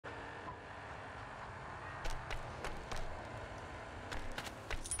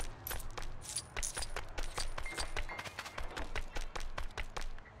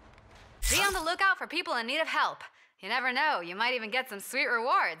lookout for people in need of help. You never know, you might even get some sweet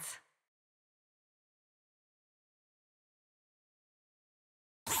rewards.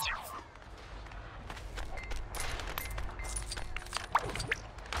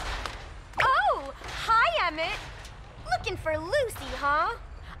 Oh, hi, Emmet. Looking for Lucy, huh?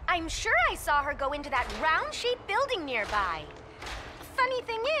 I'm sure I saw her go into that round-shaped building nearby. Funny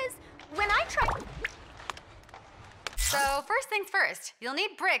thing is, when I tried... So, first things first, you'll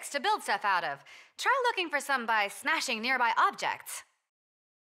need bricks to build stuff out of. Try looking for some by smashing nearby objects.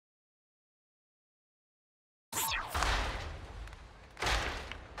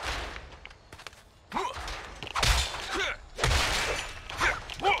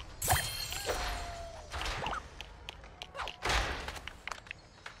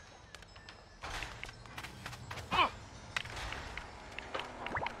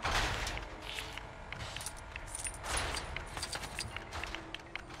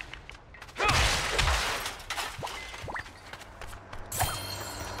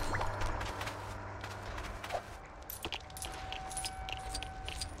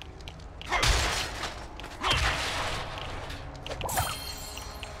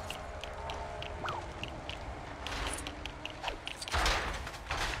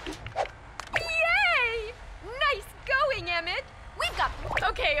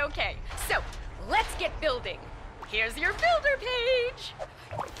 Okay, so let's get building. Here's your builder page.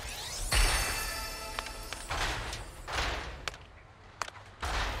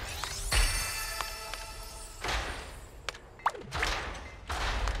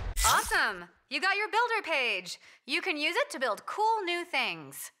 Awesome! You got your builder page. You can use it to build cool new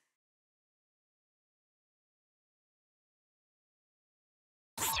things.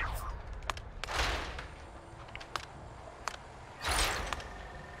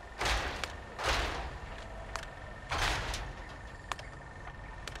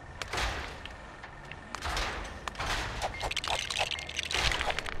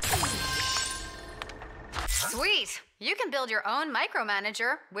 Sweet! You can build your own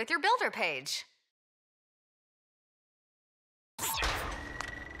micromanager with your builder page.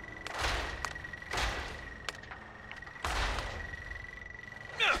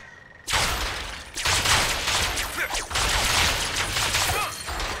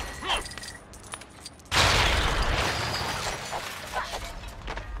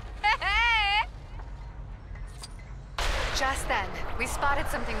 Just then, we spotted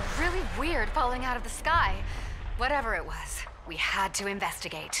something really weird falling out of the sky. Whatever it was, we had to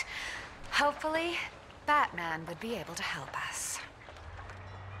investigate. Hopefully, Batman would be able to help us.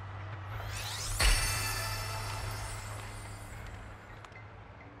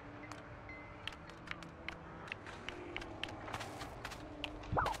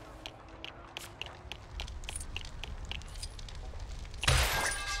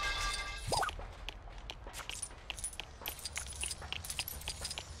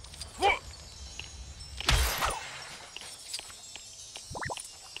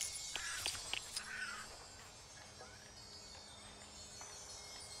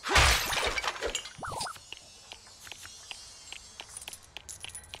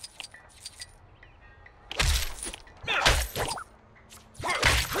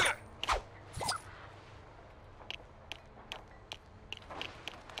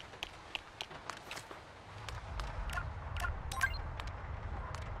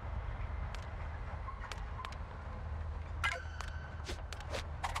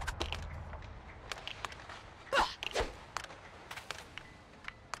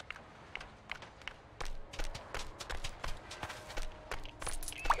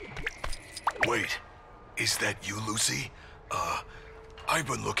 Wait, is that you, Lucy? I've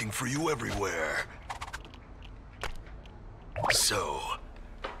been looking for you everywhere. So,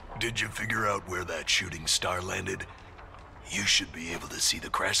 did you figure out where that shooting star landed? You should be able to see the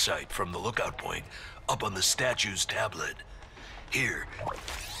crash site from the lookout point up on the statue's tablet. Here.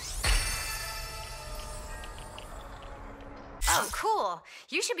 Oh, cool.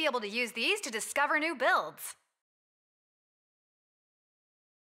 You should be able to use these to discover new builds.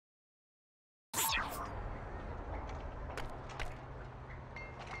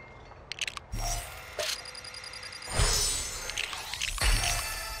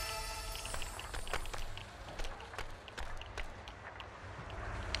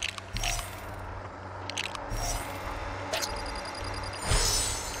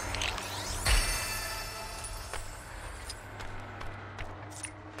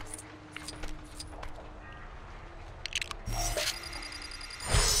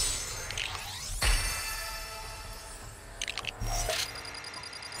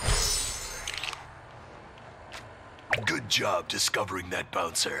 Good job discovering that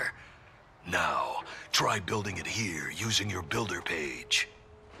bouncer. Now, try building it here using your builder page.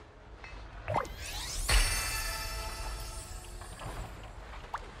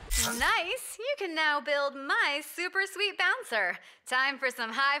 Nice! You can now build my super sweet bouncer. Time for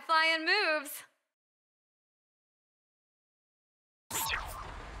some high-flying moves.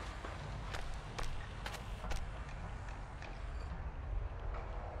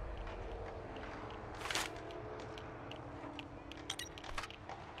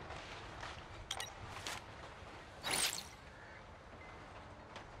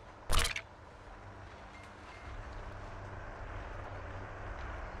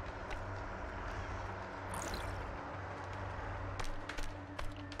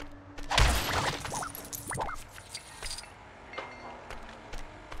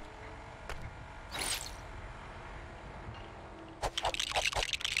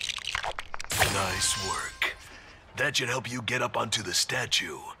 Nice work. That should help you get up onto the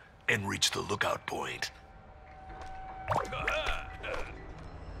statue and reach the lookout point.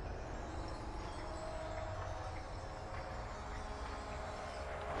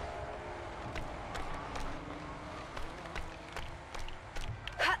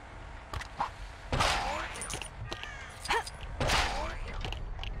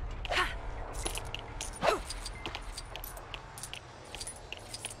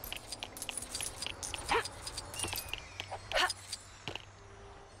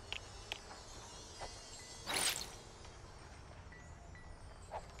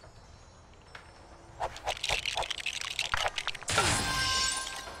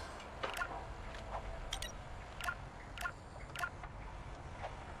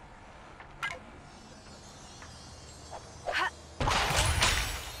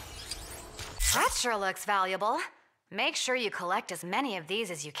 That sure looks valuable. Make sure you collect as many of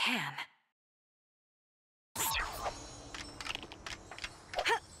these as you can.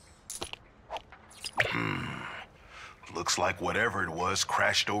 Looks like whatever it was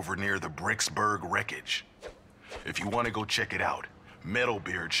crashed over near the Bricksburg wreckage. If you want to go check it out,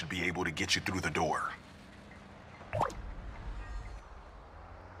 Metalbeard should be able to get you through the door.